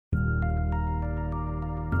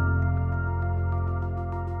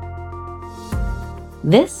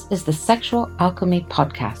This is the Sexual Alchemy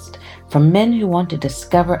Podcast for men who want to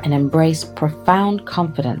discover and embrace profound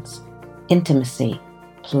confidence, intimacy,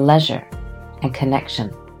 pleasure, and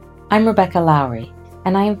connection. I'm Rebecca Lowry,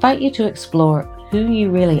 and I invite you to explore who you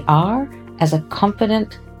really are as a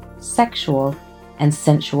confident, sexual, and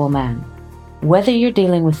sensual man. Whether you're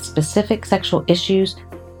dealing with specific sexual issues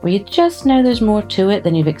or you just know there's more to it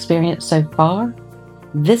than you've experienced so far,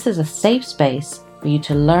 this is a safe space for you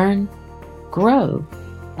to learn, grow,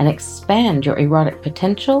 and expand your erotic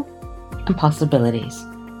potential and possibilities.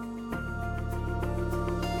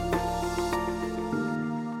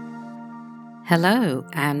 Hello,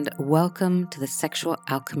 and welcome to the Sexual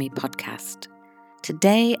Alchemy Podcast.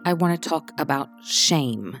 Today, I want to talk about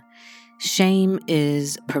shame. Shame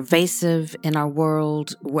is pervasive in our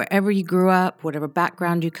world, wherever you grew up, whatever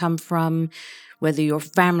background you come from, whether your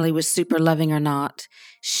family was super loving or not.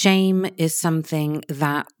 Shame is something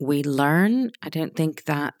that we learn. I don't think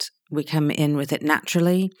that we come in with it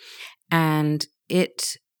naturally, and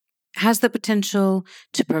it has the potential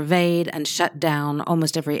to pervade and shut down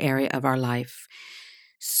almost every area of our life.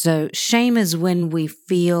 So shame is when we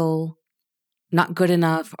feel not good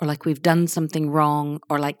enough, or like we've done something wrong,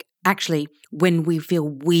 or like actually when we feel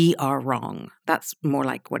we are wrong. That's more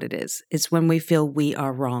like what it is. It's when we feel we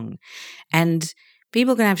are wrong. And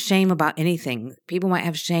people can have shame about anything. People might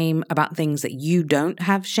have shame about things that you don't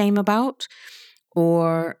have shame about,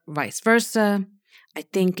 or vice versa. I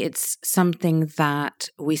think it's something that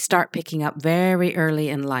we start picking up very early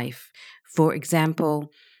in life. For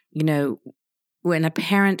example, when a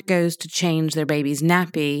parent goes to change their baby's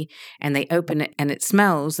nappy and they open it and it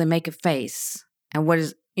smells, they make a face. And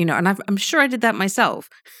and I'm sure I did that myself.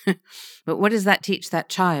 But what does that teach that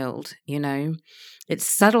child? It's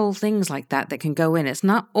subtle things like that can go in. It's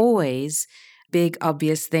not always big,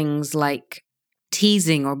 obvious things like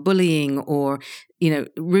teasing or bullying or,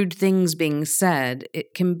 rude things being said.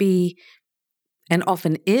 It can be, and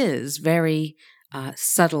often is, very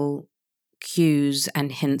subtle cues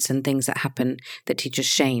and hints and things that happen that teach us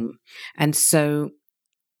shame. And so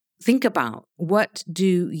think about, what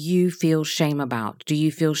do you feel shame about? Do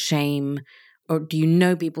you feel shame, or do you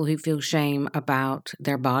know people who feel shame about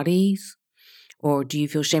their bodies? Or do you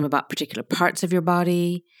feel shame about particular parts of your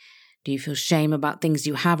body? Do you feel shame about things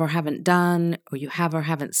you have or haven't done, or you have or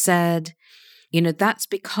haven't said? That's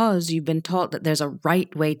because you've been taught that there's a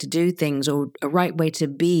right way to do things, or a right way to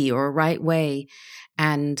be, or a right way.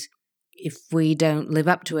 And if we don't live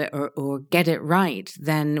up to it or get it right,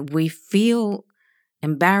 then we feel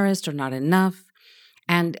embarrassed or not enough.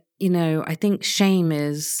 And, I think shame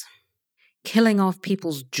is killing off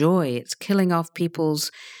people's joy. It's killing off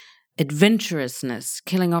people's adventurousness,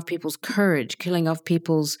 killing off people's courage, killing off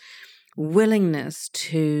people's willingness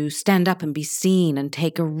to stand up and be seen and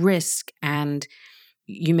take a risk. And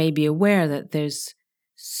you may be aware that there's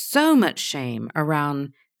so much shame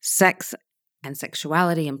around sex and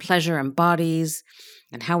sexuality and pleasure and bodies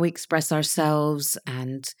and how we express ourselves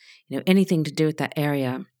and, anything to do with that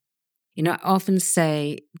area. I often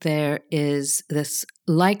say there is this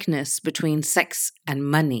likeness between sex and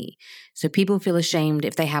money. So people feel ashamed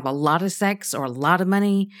if they have a lot of sex or a lot of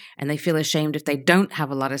money, and they feel ashamed if they don't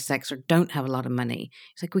have a lot of sex or don't have a lot of money.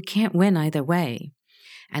 It's like we can't win either way.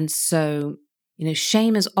 And so,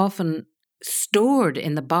 shame is often stored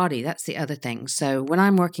in the body. That's the other thing. So when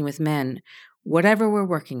I'm working with men, whatever we're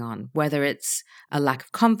working on, whether it's a lack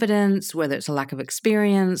of confidence, whether it's a lack of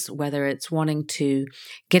experience, whether it's wanting to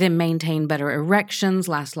get and maintain better erections,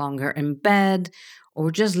 last longer in bed,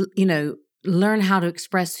 or just, learn how to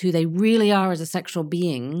express who they really are as a sexual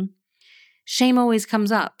being, shame always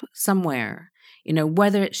comes up somewhere.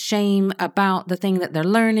 Whether it's shame about the thing that they're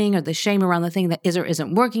learning or the shame around the thing that is or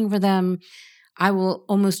isn't working for them, I will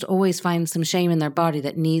almost always find some shame in their body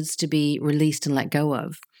that needs to be released and let go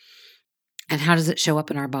of. And how does it show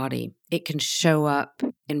up in our body? It can show up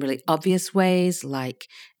in really obvious ways, like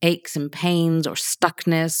aches and pains or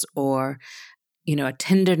stuckness or, a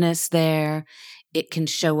tenderness there. It can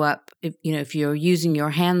show up, if you're using your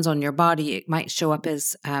hands on your body, it might show up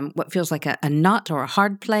as what feels like a knot or a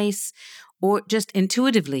hard place, or just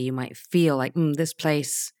intuitively you might feel like, this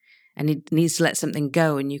place, and it needs to let something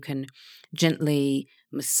go, and you can gently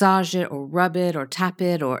massage it or rub it or tap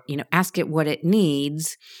it or, ask it what it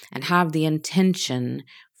needs and have the intention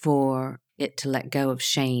for it to let go of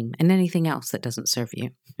shame and anything else that doesn't serve you.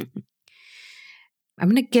 I'm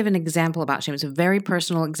going to give an example about shame. It's a very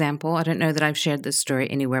personal example. I don't know that I've shared this story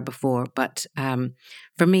anywhere before, but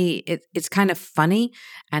for me, it's kind of funny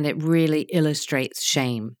and it really illustrates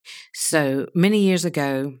shame. So many years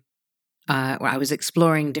ago, where I was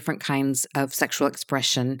exploring different kinds of sexual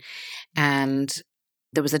expression, and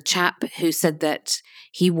there was a chap who said that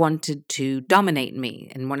he wanted to dominate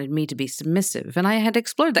me and wanted me to be submissive. And I had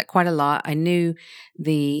explored that quite a lot. I knew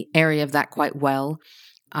the area of that quite well.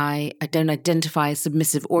 I don't identify as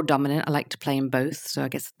submissive or dominant. I like to play in both. So I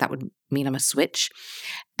guess that would mean I'm a switch.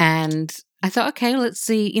 And I thought, okay, let's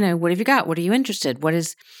see, what have you got? What are you interested?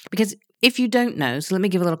 Because if you don't know, so let me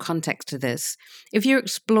give a little context to this. If you're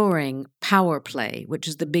exploring power play, which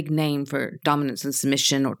is the big name for dominance and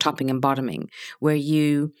submission or topping and bottoming, where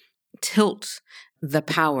you tilt the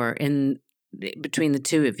power in between the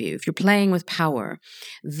two of you, if you're playing with power,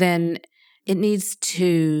 then it needs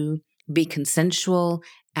to be consensual,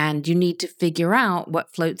 and you need to figure out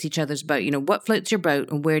what floats each other's boat. What floats your boat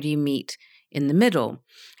and where do you meet in the middle?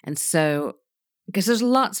 And so, because there's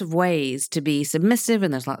lots of ways to be submissive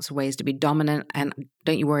and there's lots of ways to be dominant. And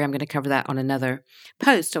don't you worry, I'm going to cover that on another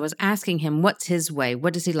post. I was asking him, what's his way?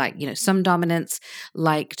 What does he like? Some dominants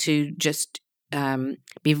like to just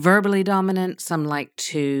be verbally dominant. Some like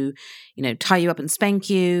to, tie you up and spank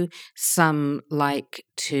you. Some like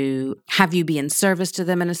to have you be in service to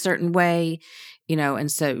them in a certain way,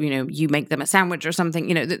 and so, you make them a sandwich or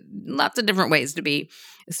something, lots of different ways to be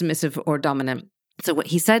submissive or dominant. So what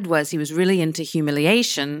he said was he was really into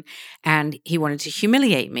humiliation and he wanted to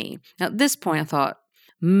humiliate me. Now, at this point, I thought,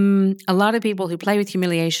 a lot of people who play with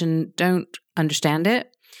humiliation don't understand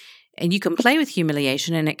it. And you can play with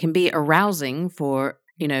humiliation and it can be arousing for,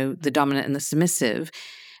 the dominant and the submissive,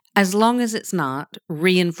 as long as it's not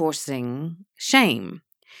reinforcing shame.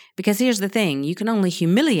 Because here's the thing, you can only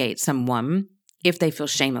humiliate someone if they feel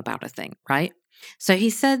shame about a thing, right? So he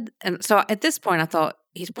said, and so at this point I thought,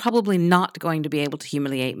 he's probably not going to be able to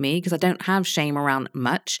humiliate me because I don't have shame around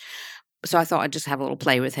much. So I thought I'd just have a little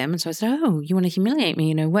play with him. And so I said, oh, you want to humiliate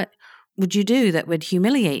me? What would you do that would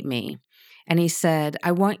humiliate me? And he said,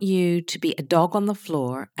 I want you to be a dog on the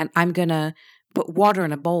floor and I'm going to put water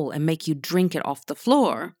in a bowl and make you drink it off the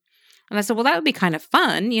floor. And I said, well, that would be kind of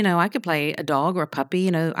fun. I could play a dog or a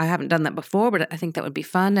puppy. I haven't done that before, but I think that would be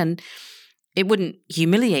fun. And it wouldn't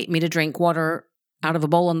humiliate me to drink water out of a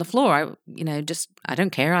bowl on the floor. I don't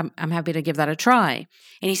care. I'm happy to give that a try.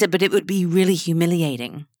 And he said, but it would be really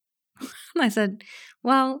humiliating. And I said,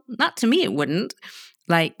 well, not to me, it wouldn't.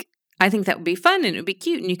 I think that would be fun and it would be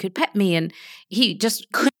cute and you could pet me. And he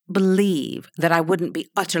just couldn't believe that I wouldn't be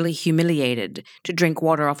utterly humiliated to drink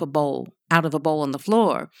water out of a bowl on the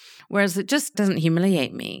floor. Whereas it just doesn't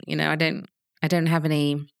humiliate me. I don't have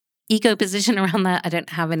any ego position around that. I don't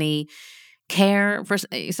have any care for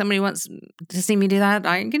somebody wants to see me do that.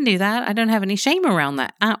 I can do that. I don't have any shame around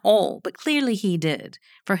that at all. But clearly he did.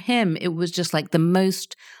 For him, it was just like the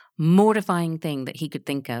most mortifying thing that he could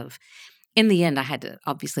think of. In the end, I had to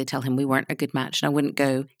obviously tell him we weren't a good match and I wouldn't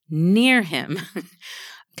go near him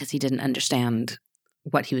because he didn't understand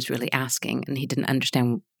what he was really asking and he didn't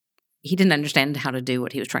understand how to do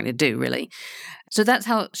what he was trying to do, really. So that's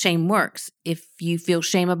how shame works. If you feel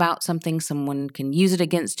shame about something, someone can use it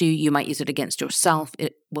against you. You might use it against yourself.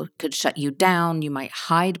 It could shut you down. You might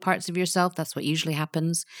hide parts of yourself. That's what usually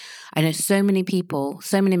happens. I know so many people,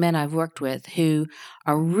 so many men I've worked with who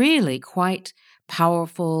are really quite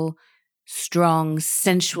powerful, strong,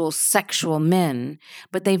 sensual, sexual men,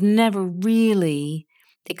 but they've never really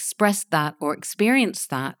expressed that or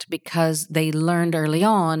experienced that because they learned early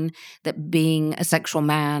on that being a sexual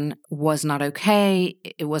man was not okay.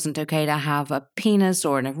 It wasn't okay to have a penis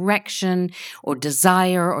or an erection or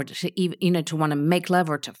desire or to even, to want to make love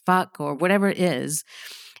or to fuck or whatever it is.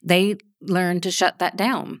 They learned to shut that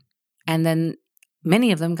down. And then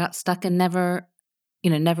many of them got stuck and never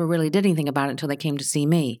really did anything about it until they came to see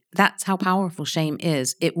me. That's how powerful shame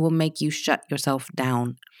is. It will make you shut yourself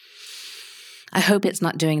down. I hope it's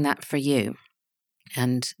not doing that for you.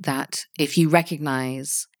 And that if you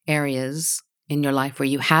recognize areas in your life where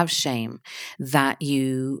you have shame, that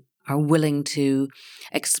you are willing to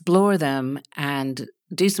explore them and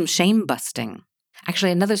do some shame busting.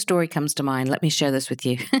 Actually, another story comes to mind. Let me share this with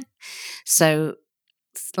you. So,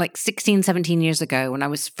 like 16, 17 years ago, when I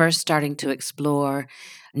was first starting to explore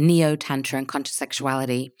neo-tantra and conscious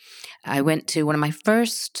sexuality, I went to one of my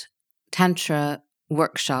first tantra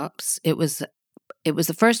workshops. It was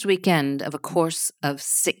the first weekend of a course of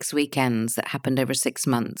 6 weekends that happened over 6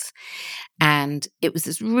 months. And it was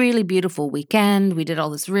this really beautiful weekend. We did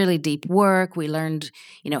all this really deep work. We learned,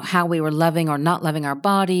 how we were loving or not loving our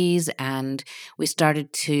bodies. And we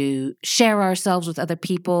started to share ourselves with other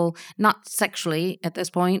people, not sexually at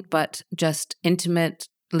this point, but just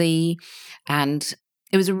intimately. And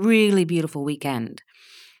it was a really beautiful weekend.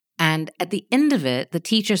 And at the end of it, the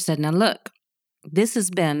teacher said, now look, this has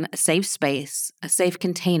been a safe space, a safe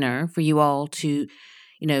container for you all to,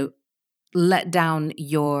 let down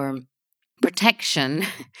your protection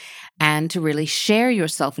and to really share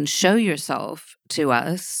yourself and show yourself to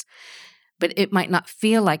us. But it might not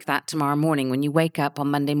feel like that tomorrow morning when you wake up on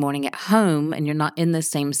Monday morning at home and you're not in the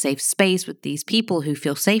same safe space with these people who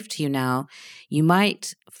feel safe to you now. You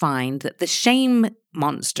might find that the shame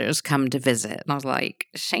monsters come to visit. And I was like,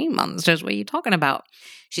 shame monsters? What are you talking about?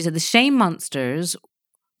 She said the shame monsters,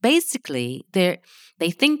 basically, they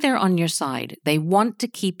think they're on your side. They want to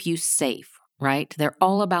keep you safe, right? They're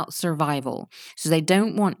all about survival. So they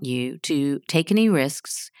don't want you to take any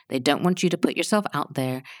risks. They don't want you to put yourself out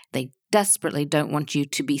there. They desperately don't want you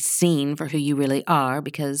to be seen for who you really are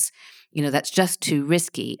because, that's just too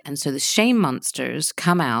risky. And so the shame monsters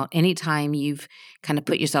come out anytime you've kind of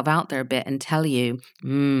put yourself out there a bit and tell you,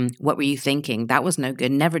 what were you thinking? That was no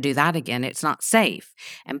good. Never do that again. It's not safe.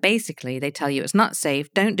 And basically they tell you it's not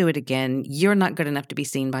safe. Don't do it again. You're not good enough to be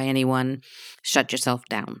seen by anyone. Shut yourself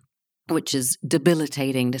down, which is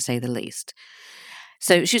debilitating to say the least.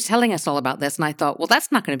 So she was telling us all about this, and I thought, well,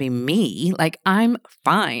 that's not going to be me. Like, I'm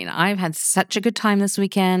fine. I've had such a good time this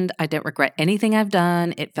weekend. I don't regret anything I've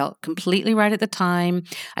done. It felt completely right at the time.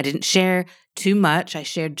 I didn't share too much. I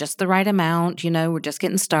shared just the right amount. We're just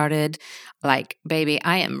getting started. Like, baby,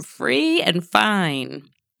 I am free and fine.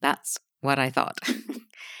 That's what I thought.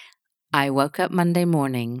 I woke up Monday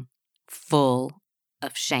morning full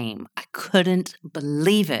of shame. I couldn't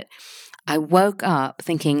believe it. I woke up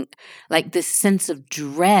thinking like this sense of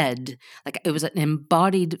dread, like it was an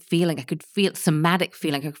embodied feeling. I could feel somatic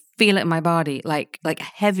feeling. I could feel it in my body, like a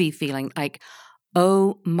heavy feeling, like,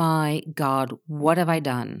 oh my God, what have I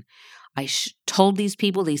done? I told these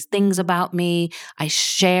people these things about me. I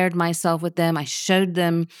shared myself with them. I showed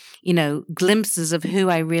them, glimpses of who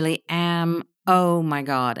I really am. Oh my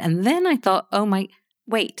God. And then I thought,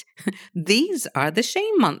 wait, these are the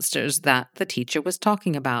shame monsters that the teacher was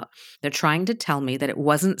talking about. They're trying to tell me that it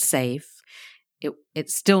wasn't safe.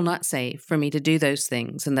 It's still not safe for me to do those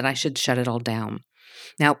things and that I should shut it all down.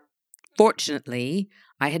 Now, fortunately,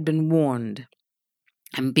 I had been warned,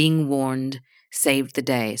 and being warned saved the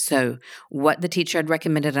day. So what the teacher had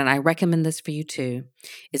recommended, and I recommend this for you too,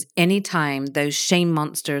 is anytime those shame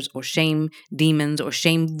monsters or shame demons or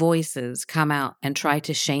shame voices come out and try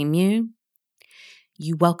to shame you,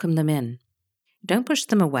 you welcome them in. Don't push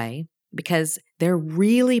them away because they're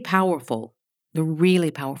really powerful. They're really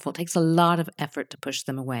powerful. It takes a lot of effort to push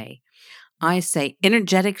them away. I say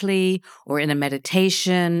energetically or in a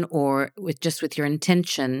meditation or with your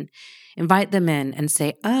intention, invite them in and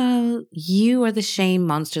say, oh, you are the shame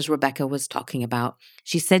monsters Rebecca was talking about.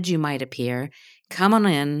 She said you might appear. Come on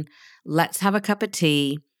in. Let's have a cup of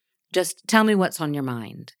tea. Just tell me what's on your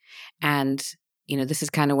mind. And this is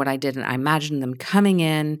kind of what I did. And I imagined them coming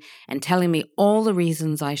in and telling me all the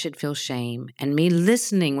reasons I should feel shame and me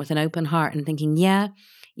listening with an open heart and thinking, yeah,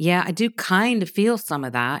 I do kind of feel some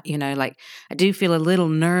of that. Like I do feel a little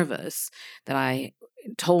nervous that I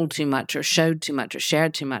told too much or showed too much or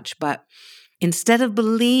shared too much. But instead of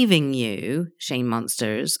believing you, shame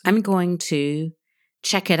monsters, I'm going to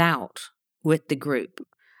check it out with the group.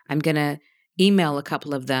 I'm going to email a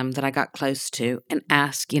couple of them that I got close to and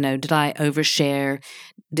ask, did I overshare?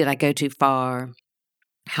 Did I go too far?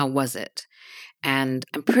 How was it? And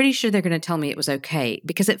I'm pretty sure they're going to tell me it was okay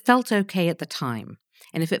because it felt okay at the time.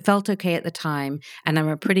 And if it felt okay at the time, and I'm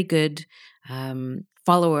a pretty good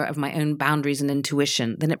follower of my own boundaries and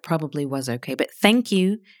intuition, then it probably was okay. But thank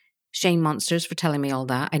you, shame monsters, for telling me all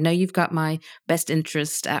that. I know you've got my best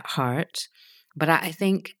interest at heart, but I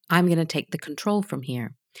think I'm going to take the control from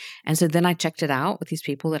here. And so then I checked it out with these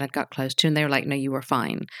people that I'd got close to, and they were like, no, you were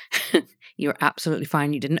fine. You were absolutely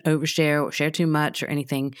fine. You didn't overshare or share too much or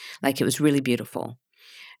anything. Like, it was really beautiful.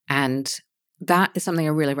 And that is something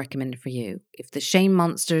I really recommend for you. If the shame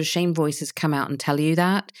monsters, shame voices come out and tell you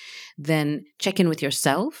that, then check in with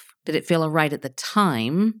yourself. Did it feel all right at the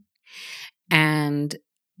time? And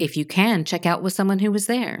if you can, check out with someone who was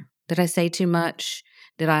there. Did I say too much?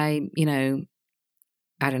 Did I,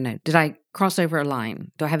 I don't know. Did I cross over a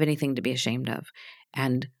line? Do I have anything to be ashamed of?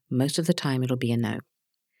 And most of the time, it'll be a no.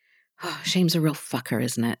 Oh, shame's a real fucker,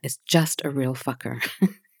 isn't it? It's just a real fucker.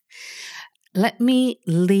 Let me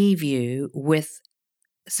leave you with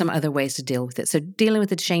some other ways to deal with it. So dealing with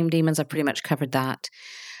the shame demons, I've pretty much covered that.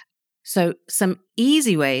 So some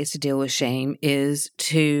easy ways to deal with shame is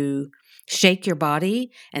to shake your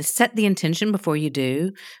body and set the intention before you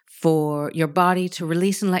do for your body to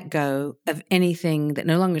release and let go of anything that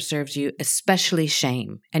no longer serves you, especially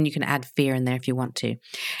shame. And you can add fear in there if you want to.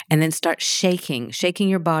 And then start shaking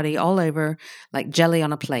your body all over like jelly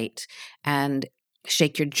on a plate. And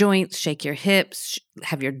Shake your joints, shake your hips,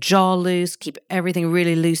 have your jaw loose, keep everything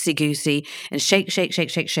really loosey-goosey, and shake, shake, shake,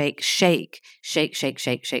 shake, shake, shake, shake, shake,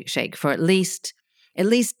 shake, shake, shake for at least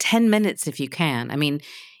 10 minutes if you can. I mean,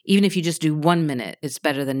 even if you just do 1 minute, it's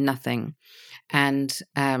better than nothing. And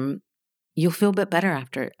you'll feel a bit better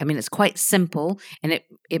after it. I mean, it's quite simple, and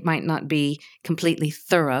it might not be completely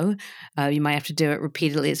thorough. You might have to do it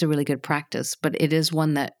repeatedly. It's a really good practice, but it is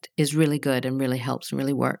one that is really good and really helps and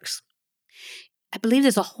really works. I believe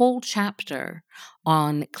there's a whole chapter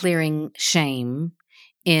on clearing shame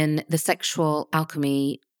in the Sexual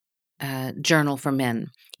Alchemy Journal for Men.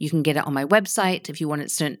 You can get it on my website if you want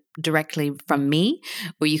it sent directly from me,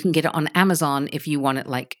 or you can get it on Amazon if you want it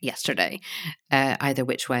like yesterday, either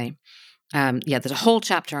which way. There's a whole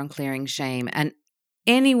chapter on clearing shame, and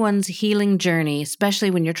anyone's healing journey,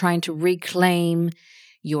 especially when you're trying to reclaim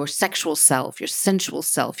your sexual self, your sensual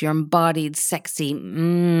self, your embodied, sexy,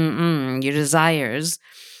 your desires,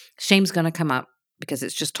 shame's going to come up because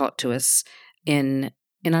it's just taught to us in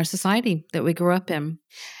our society that we grew up in.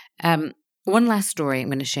 One last story I'm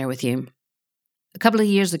going to share with you. A couple of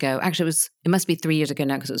years ago, actually it must be 3 years ago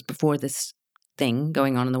now because it was before this thing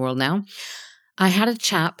going on in the world now, I had a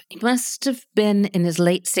chap, he must have been in his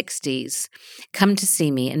late 60s, come to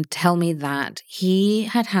see me and tell me that he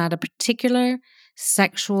had had a particular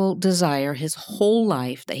sexual desire his whole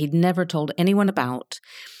life that he'd never told anyone about,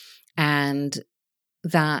 and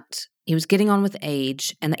that he was getting on with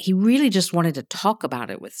age, and that he really just wanted to talk about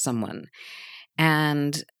it with someone.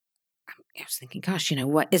 And I was thinking, gosh,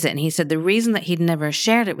 what is it? And he said the reason that he'd never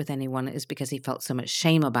shared it with anyone is because he felt so much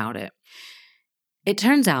shame about it. It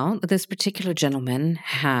turns out that this particular gentleman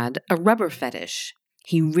had a rubber fetish.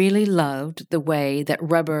 He really loved the way that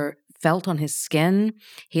rubber felt on his skin.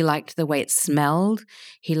 He liked the way it smelled.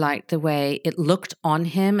 He liked the way it looked on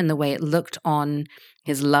him and the way it looked on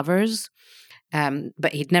his lovers.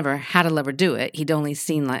 But he'd never had a lover do it. He'd only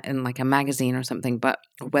seen in a magazine or something,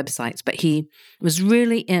 or websites. But he was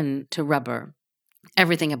really into rubber,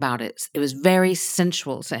 everything about it. It was very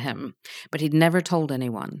sensual to him, but he'd never told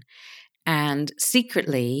anyone. And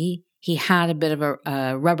secretly, he had a bit of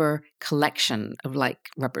a rubber collection of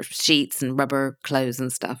rubber sheets and rubber clothes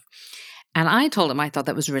and stuff. And I told him I thought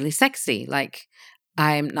that was really sexy.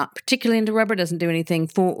 I'm not particularly into rubber, doesn't do anything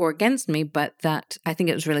for or against me, but that I think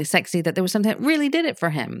it was really sexy that there was something that really did it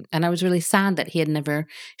for him. And I was really sad that he had never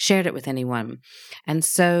shared it with anyone. And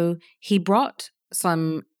so he brought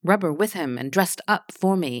some rubber with him and dressed up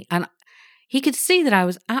for me. And he could see that I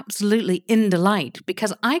was absolutely in delight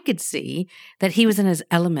because I could see that he was in his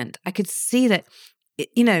element. I could see that,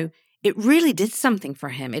 it really did something for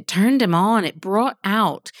him. It turned him on. It brought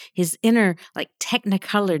out his inner,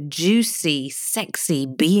 technicolor, juicy, sexy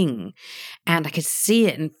being. And I could see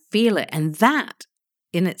it and feel it. And that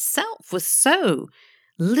in itself was so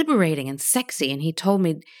liberating and sexy. And he told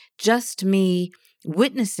me just me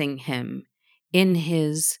witnessing him in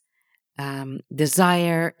his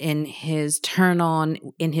desire, in his turn on,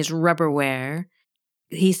 in his rubberware,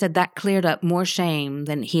 he said that cleared up more shame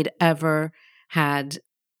than he'd ever had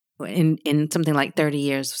in something like 30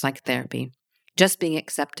 years of psychotherapy, just being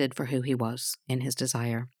accepted for who he was in his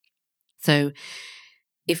desire. So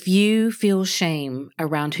if you feel shame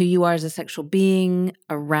around who you are as a sexual being,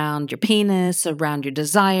 around your penis, around your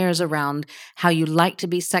desires, around how you like to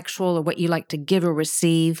be sexual or what you like to give or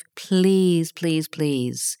receive, please, please,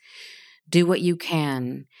 please do what you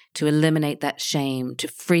can to eliminate that shame, to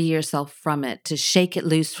free yourself from it, to shake it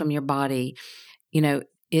loose from your body.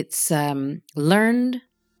 It's learned.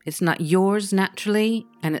 It's not yours naturally,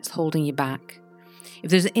 and it's holding you back. If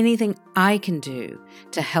there's anything I can do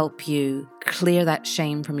to help you clear that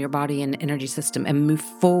shame from your body and energy system and move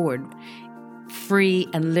forward free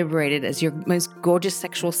and liberated as your most gorgeous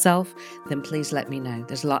sexual self, then please let me know.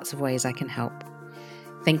 There's lots of ways I can help.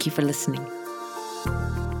 Thank you for listening.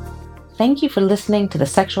 Thank you for listening to the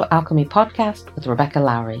Sexual Alchemy Podcast with Rebecca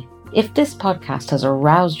Lowry. If this podcast has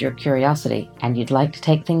aroused your curiosity and you'd like to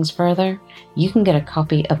take things further, you can get a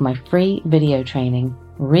copy of my free video training,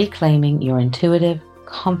 Reclaiming Your Intuitive,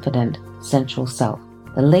 Confident, Sensual Self.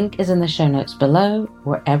 The link is in the show notes below,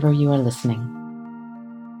 wherever you are listening.